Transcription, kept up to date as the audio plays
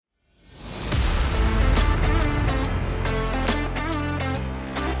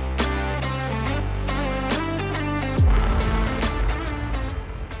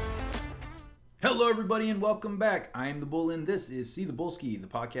everybody, and welcome back. I am the Bull, and this is See the Bullski, the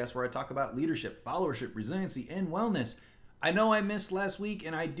podcast where I talk about leadership, followership, resiliency, and wellness. I know I missed last week,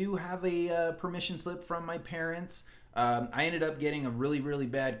 and I do have a permission slip from my parents. I ended up getting a really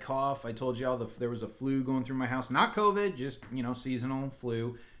bad cough. I told y'all there was a flu going through my house. Not COVID, just, seasonal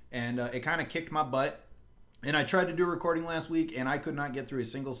flu. And it kind of kicked my butt. And I tried to do a recording last week, and I could not get through a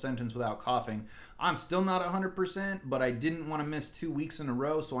single sentence without coughing. I'm still not 100%, but I didn't want to miss 2 weeks in a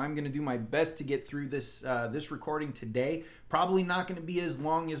row, so I'm going to do my best to get through this recording today. Probably not going to be as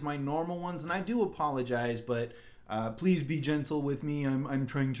long as my normal ones, and I do apologize, but please be gentle with me. I'm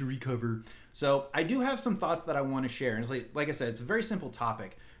trying to recover. So I do have some thoughts that I want to share. And it's like I said, it's a very simple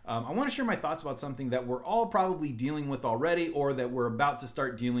topic. I want to share my thoughts about something that we're all probably dealing with already, or that we're about to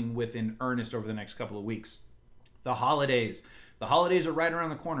start dealing with in earnest over the next couple of weeks. The holidays. The holidays are right around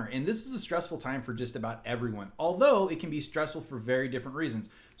the corner, and this is a stressful time for just about everyone, although it can be stressful for very different reasons.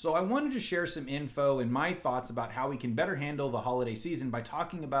 So I wanted to share some info and my thoughts about how we can better handle the holiday season by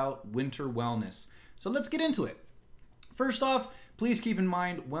talking about winter wellness. So let's get into it. First off, please keep in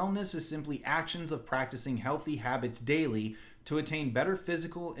mind, wellness is simply actions of practicing healthy habits daily to attain better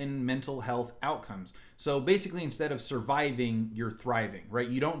physical and mental health outcomes. So basically, instead of surviving, you're thriving, right?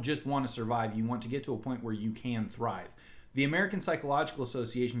 You don't just want to survive, you want to get to a point where you can thrive. The American Psychological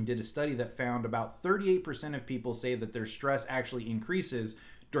Association did a study that found about 38% of people say that their stress actually increases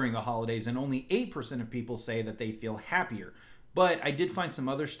during the holidays, and only 8% of people say that they feel happier. But I did find some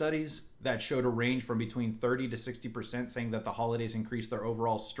other studies that showed a range from between 30 to 60% saying that the holidays increase their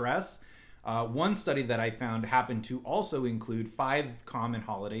overall stress. One study that I found happened to also include 5 common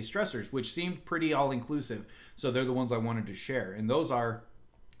holiday stressors, which seemed pretty all-inclusive. So they're the ones I wanted to share. And those are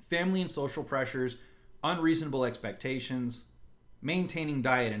family and social pressures, unreasonable expectations, maintaining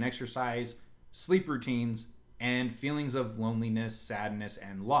diet and exercise, sleep routines, and feelings of loneliness, sadness,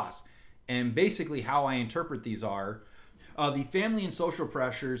 and loss. And basically how I interpret these are, the family and social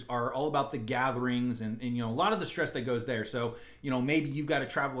pressures are all about the gatherings and a lot of the stress that goes there. So, maybe you've got to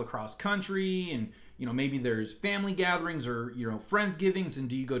travel across country and, maybe there's family gatherings or, Friendsgivings. And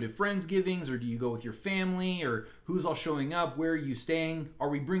do you go to Friendsgivings or do you go with your family, or who's all showing up? Where are you staying? Are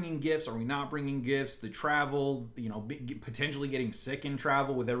we bringing gifts? Are we not bringing gifts? The travel, potentially getting sick in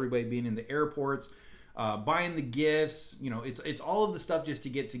travel with everybody being in the airports, buying the gifts, it's all of the stuff just to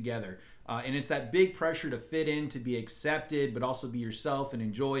get together. And it's that big pressure to fit in, to be accepted, but also be yourself and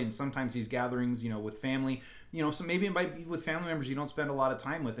enjoy. And sometimes these gatherings, with family, so maybe it might be with family members you don't spend a lot of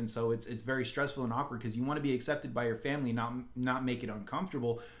time with. And so it's very stressful and awkward because you want to be accepted by your family, not make it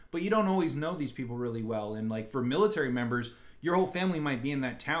uncomfortable. But you don't always know these people really well. And like for military members, your whole family might be in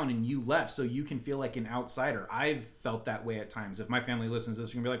that town and you left, so you can feel like an outsider. I've felt that way at times. If my family listens to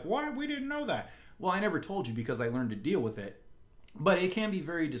this, you're going to be like, why? We didn't know that. Well, I never told you because I learned to deal with it. But it can be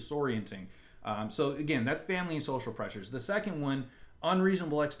very disorienting. So again, that's family and social pressures. The second one,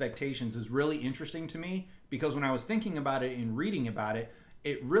 unreasonable expectations, is really interesting to me because when I was thinking about it and reading about it,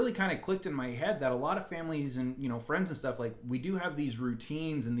 it really kind of clicked in my head that a lot of families and friends and stuff, like, we do have these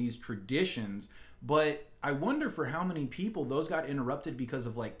routines and these traditions, but I wonder for how many people those got interrupted because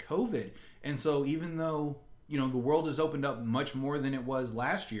of like COVID. And so even though the world has opened up much more than it was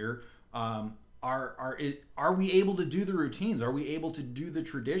last year, are we able to do the routines? Are we able to do the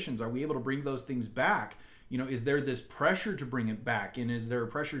traditions? Are we able to bring those things back? Is there this pressure to bring it back? And is there a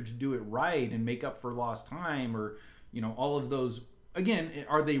pressure to do it right and make up for lost time? Or, all of those, again,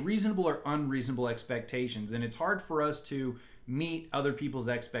 are they reasonable or unreasonable expectations? And it's hard for us to meet other people's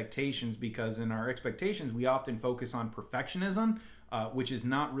expectations because in our expectations, we often focus on perfectionism, which is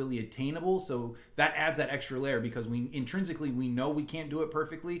not really attainable. So that adds that extra layer because we know we can't do it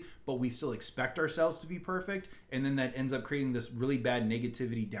perfectly, but we still expect ourselves to be perfect. And then that ends up creating this really bad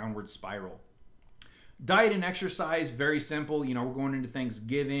negativity downward spiral. Diet and exercise, very simple. We're going into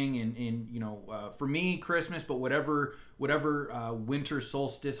Thanksgiving and for me, Christmas, but whatever winter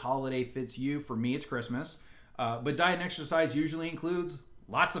solstice holiday fits you. For me, it's Christmas. But diet and exercise usually includes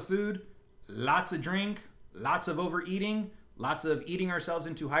lots of food, lots of drink, lots of overeating, lots of eating ourselves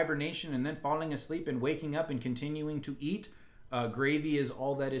into hibernation and then falling asleep and waking up and continuing to eat. Gravy is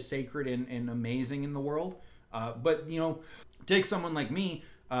all that is sacred and amazing in the world. But take someone like me,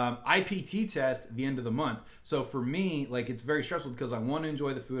 IPT test at the end of the month. So for me, like, it's very stressful because I want to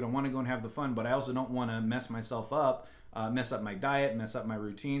enjoy the food. I want to go and have the fun, but I also don't want to mess myself up, mess up my diet, mess up my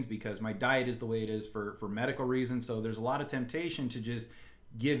routines because my diet is the way it is for medical reasons. So there's a lot of temptation to just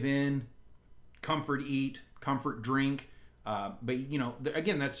give in, comfort eat, comfort drink. But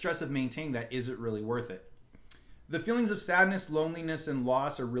again, that stress of maintaining that, is it really worth it? The feelings of sadness, loneliness, and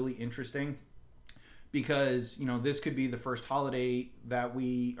loss are really interesting because, this could be the first holiday that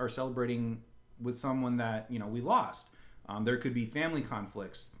we are celebrating with someone that we lost. There could be family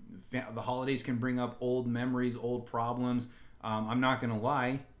conflicts. The holidays can bring up old memories, old problems. I'm not going to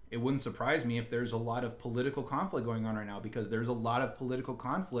lie. It wouldn't surprise me if there's a lot of political conflict going on right now, because there's a lot of political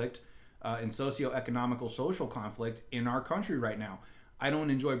conflict and socioeconomical, social conflict in our country right now. I don't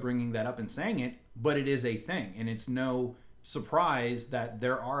enjoy bringing that up and saying it, but it is a thing. And it's no surprise that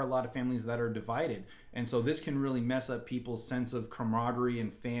there are a lot of families that are divided. And so this can really mess up people's sense of camaraderie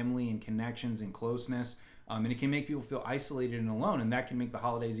and family and connections and closeness. And it can make people feel isolated and alone. And that can make the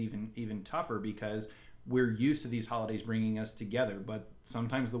holidays even tougher, because we're used to these holidays bringing us together. But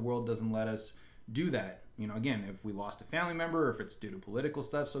sometimes the world doesn't let us do that. Again, if we lost a family member, or if it's due to political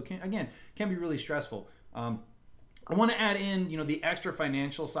stuff. So can be really stressful. I want to add in, the extra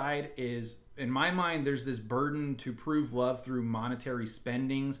financial side is, in my mind, there's this burden to prove love through monetary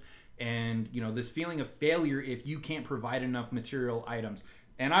spendings, and this feeling of failure if you can't provide enough material items.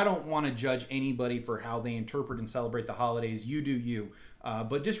 And I don't want to judge anybody for how they interpret and celebrate the holidays. You do you.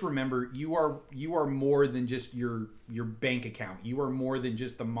 But just remember, you are more than just your bank account. You are more than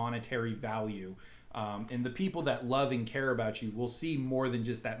just the monetary value. And the people that love and care about you will see more than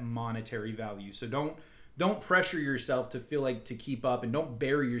just that monetary value. So don't pressure yourself to feel like to keep up, and don't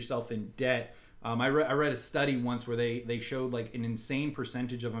bury yourself in debt. I read a study once where they showed like an insane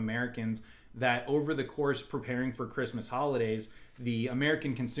percentage of Americans that over the course preparing for Christmas holidays, the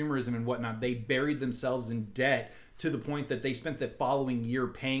American consumerism and whatnot, they buried themselves in debt to the point that they spent the following year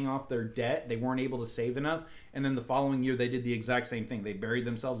paying off their debt. They weren't able to save enough. And then the following year, they did the exact same thing. They buried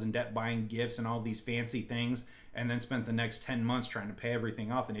themselves in debt, buying gifts and all these fancy things, and then spent the next 10 months trying to pay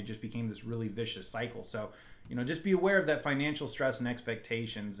everything off. And it just became this really vicious cycle. So, just be aware of that financial stress and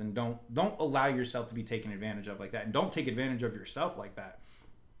expectations, and don't allow yourself to be taken advantage of like that. And don't take advantage of yourself like that.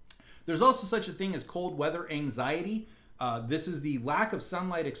 There's also such a thing as cold weather anxiety. This is the lack of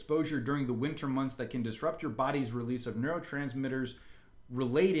sunlight exposure during the winter months that can disrupt your body's release of neurotransmitters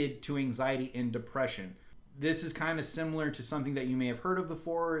related to anxiety and depression. This is kind of similar to something that you may have heard of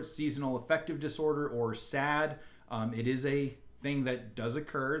before, seasonal affective disorder, or SAD. It is a thing that does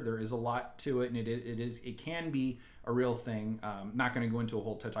occur. There is a lot to it, and it can be a real thing. Not going to go into a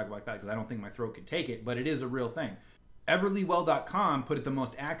whole TED Talk about that because I don't think my throat could take it, but it is a real thing. Everlywell.com put it the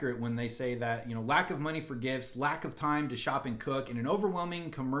most accurate when they say that, lack of money for gifts, lack of time to shop and cook, and an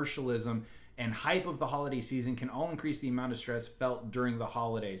overwhelming commercialism and hype of the holiday season can all increase the amount of stress felt during the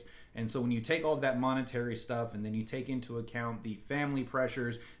holidays. And so when you take all of that monetary stuff, and then you take into account the family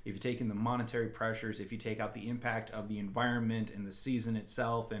pressures, if you take in the monetary pressures, if you take out the impact of the environment and the season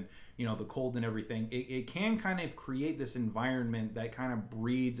itself, and the cold and everything, it can kind of create this environment that kind of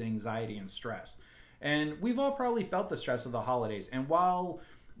breeds anxiety and stress. And we've all probably felt the stress of the holidays. And while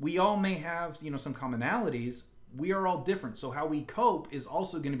we all may have, some commonalities, we are all different. So how we cope is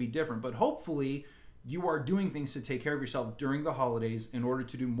also going to be different. But hopefully you are doing things to take care of yourself during the holidays in order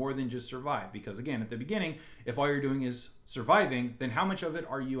to do more than just survive. Because again, at the beginning, if all you're doing is surviving, then how much of it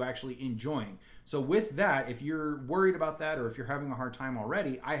are you actually enjoying? So with that, if you're worried about that, or if you're having a hard time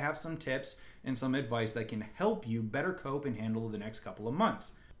already, I have some tips and some advice that can help you better cope and handle the next couple of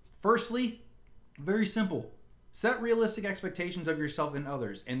months. Firstly, very simple. Set realistic expectations of yourself and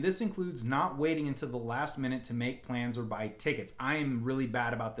others, and this includes not waiting until the last minute to make plans or buy tickets. I am really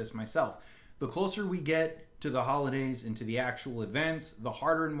bad about this myself. The closer we get to the holidays and to the actual events, the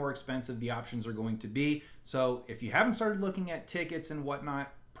harder and more expensive the options are going to be. So if you haven't started looking at tickets and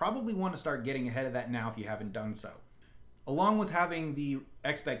whatnot, probably want to start getting ahead of that now if you haven't done so. Along with having the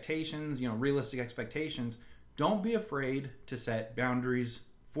expectations, realistic expectations, don't be afraid to set boundaries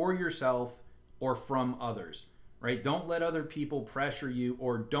for yourself or from others, right? Don't let other people pressure you,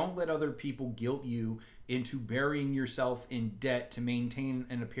 or don't let other people guilt you into burying yourself in debt to maintain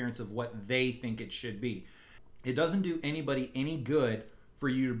an appearance of what they think it should be. It doesn't do anybody any good for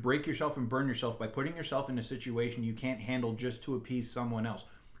you to break yourself and burn yourself by putting yourself in a situation you can't handle just to appease someone else.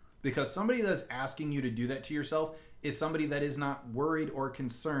 Because somebody that's asking you to do that to yourself is somebody that is not worried or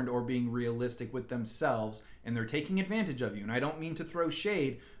concerned or being realistic with themselves, and they're taking advantage of you. And I don't mean to throw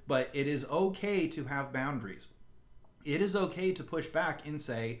shade, but it is okay to have boundaries. It is okay to push back and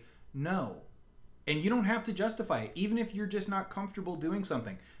say no. And you don't have to justify it, even if you're just not comfortable doing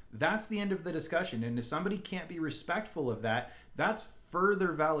something. That's the end of the discussion. And if somebody can't be respectful of that, that's further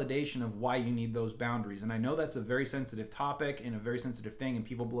validation of why you need those boundaries. And I know that's a very sensitive topic and a very sensitive thing, and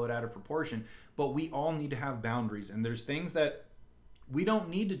people blow it out of proportion, but we all need to have boundaries. And there's things that we don't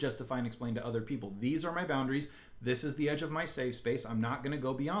need to justify and explain to other people. These are my boundaries. This is the edge of my safe space. I'm not going to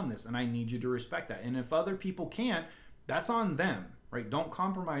go beyond this, and I need you to respect that. And if other people can't, that's on them, right? Don't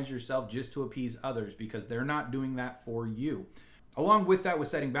compromise yourself just to appease others, because they're not doing that for you. Along with that, with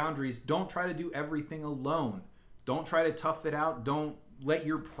setting boundaries, don't try to do everything alone. Don't try to tough it out. Don't let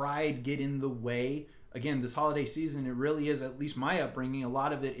your pride get in the way. Again, this holiday season, it really is, at least my upbringing, a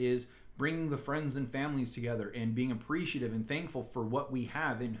lot of it is bringing the friends and families together and being appreciative and thankful for what we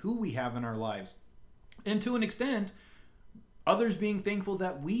have and who we have in our lives. And to an extent, others being thankful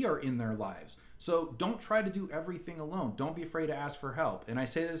that we are in their lives. So don't try to do everything alone. Don't be afraid to ask for help. And I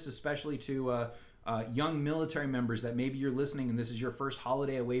say this especially to young military members that maybe you're listening and this is your first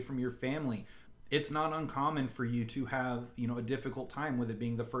holiday away from your family. It's not uncommon for you to have, a difficult time with it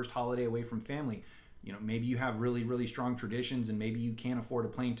being the first holiday away from family. Maybe you have really, really strong traditions and maybe you can't afford a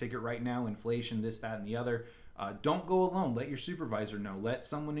plane ticket right now, inflation, this, that, and the other. Don't go alone. Let your supervisor know. Let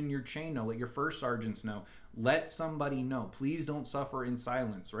someone in your chain know. Let your first sergeants know. Let somebody know. Please don't suffer in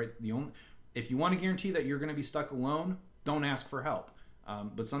silence, right? If you want to guarantee that you're going to be stuck alone, don't ask for help.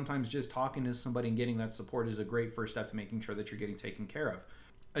 But sometimes just talking to somebody and getting that support is a great first step to making sure that you're getting taken care of.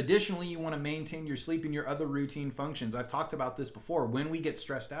 Additionally, you want to maintain your sleep and your other routine functions. I've talked about this before. When we get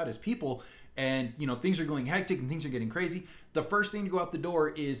stressed out as people and things are going hectic and things are getting crazy, the first thing to go out the door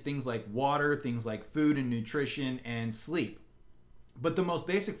is things like water, things like food and nutrition, and sleep. But the most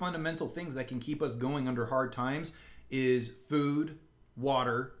basic fundamental things that can keep us going under hard times is food,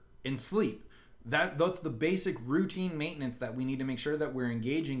 water, and sleep. That's the basic routine maintenance that we need to make sure that we're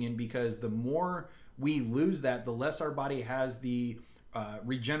engaging in, because the more we lose that, the less our body has the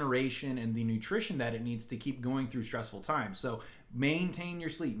regeneration and the nutrition that it needs to keep going through stressful times. So maintain your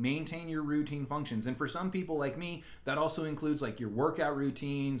sleep, maintain your routine functions. And for some people like me, that also includes like your workout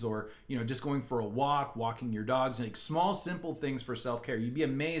routines or, just going for a walk, walking your dogs, like small, simple things for self-care. You'd be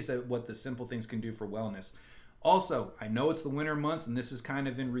amazed at what the simple things can do for wellness. Also, I know it's the winter months, and this is kind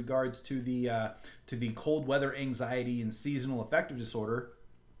of in regards to the cold weather anxiety and seasonal affective disorder.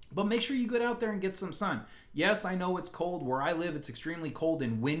 But make sure you get out there and get some sun. Yes, I know it's cold. Where I live, it's extremely cold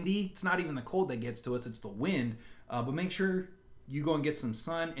and windy. It's not even the cold that gets to us, it's the wind. But make sure you go and get some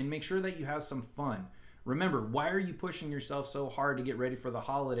sun and make sure that you have some fun. Remember, why are you pushing yourself so hard to get ready for the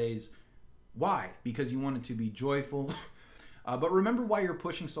holidays? Why? Because you want it to be joyful. But remember why you're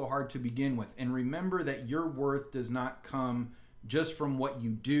pushing so hard to begin with. And remember that your worth does not come just from what you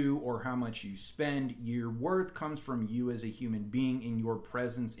do or how much you spend. Your worth comes from you as a human being in your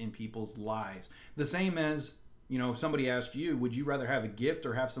presence in people's lives. The same as, if somebody asked you, would you rather have a gift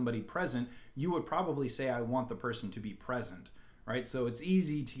or have somebody present? You would probably say, I want the person to be present, right? So it's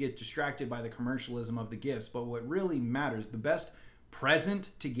easy to get distracted by the commercialism of the gifts, but what really matters, the best present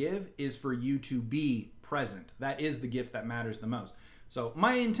to give is for you to be present. That is the gift that matters the most. So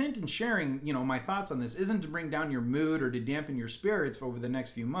my intent in sharing, my thoughts on this isn't to bring down your mood or to dampen your spirits over the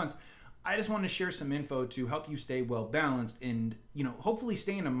next few months. I just want to share some info to help you stay well balanced and, hopefully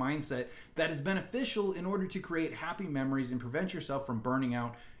stay in a mindset that is beneficial in order to create happy memories and prevent yourself from burning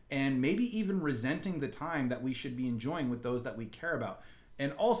out and maybe even resenting the time that we should be enjoying with those that we care about.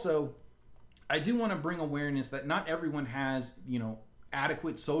 And also, I do want to bring awareness that not everyone has,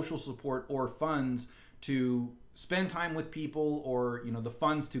 adequate social support or funds to spend time with people or, the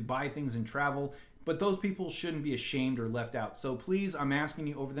funds to buy things and travel. But those people shouldn't be ashamed or left out. So please, I'm asking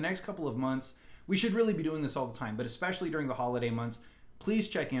you over the next couple of months, we should really be doing this all the time, but especially during the holiday months, please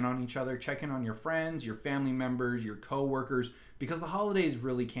check in on each other, check in on your friends, your family members, your coworkers, because the holidays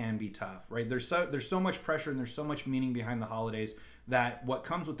really can be tough, right? There's so much pressure and there's so much meaning behind the holidays that what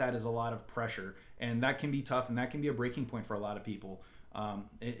comes with that is a lot of pressure, and that can be tough and that can be a breaking point for a lot of people.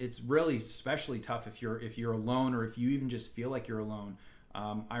 It's really especially tough if you're alone or if you even just feel like you're alone.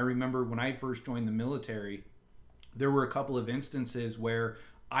 I remember when I first joined the military, there were a couple of instances where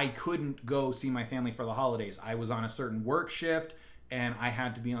I couldn't go see my family for the holidays. I was on a certain work shift and I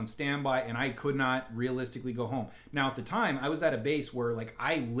had to be on standby and I could not realistically go home. Now at the time I was at a base where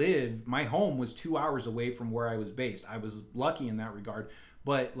my home was 2 hours away from where I was based. I was lucky in that regard,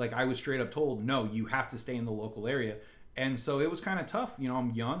 but I was straight up told, no, you have to stay in the local area. And so it was kind of tough.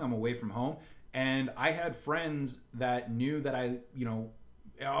 I'm young, I'm away from home. And I had friends that knew that I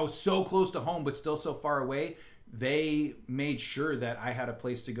was so close to home, but still so far away. They made sure that I had a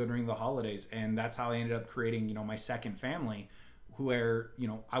place to go during the holidays. And that's how I ended up creating, my second family, where,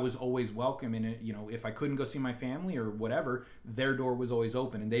 I was always welcome in it. If I couldn't go see my family or whatever, their door was always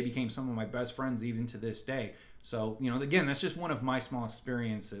open. And they became some of my best friends even to this day. So, again, that's just one of my small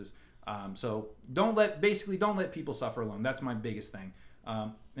experiences. So don't let people suffer alone. That's my biggest thing.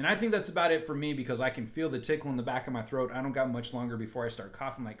 And I think that's about it for me because I can feel the tickle in the back of my throat. I don't got much longer before I start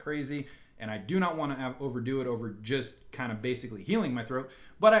coughing like crazy. And I do not want to overdo it over just kind of basically healing my throat.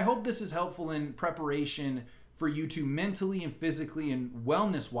 But I hope this is helpful in preparation for you to mentally and physically and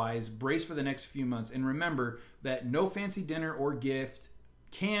wellness-wise brace for the next few months. And remember that no fancy dinner or gift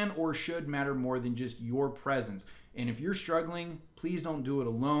can or should matter more than just your presence. And if you're struggling, please don't do it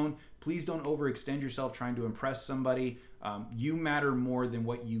alone. Please don't overextend yourself trying to impress somebody. You matter more than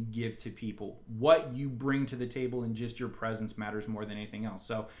what you give to people. What you bring to the table and just your presence matters more than anything else.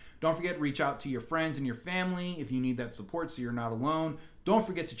 So don't forget, reach out to your friends and your family if you need that support so you're not alone. Don't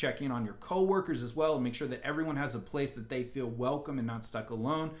forget to check in on your coworkers as well and make sure that everyone has a place that they feel welcome and not stuck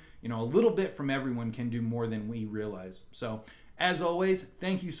alone. You know, a little bit from everyone can do more than we realize. So as always,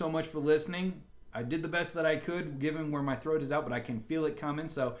 thank you so much for listening. I did the best that I could given where my throat is out, but I can feel it coming.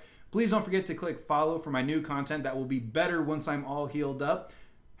 So please don't forget to click follow for my new content that will be better once I'm all healed up.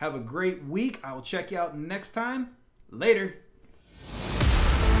 Have a great week. I will check you out next time. Later.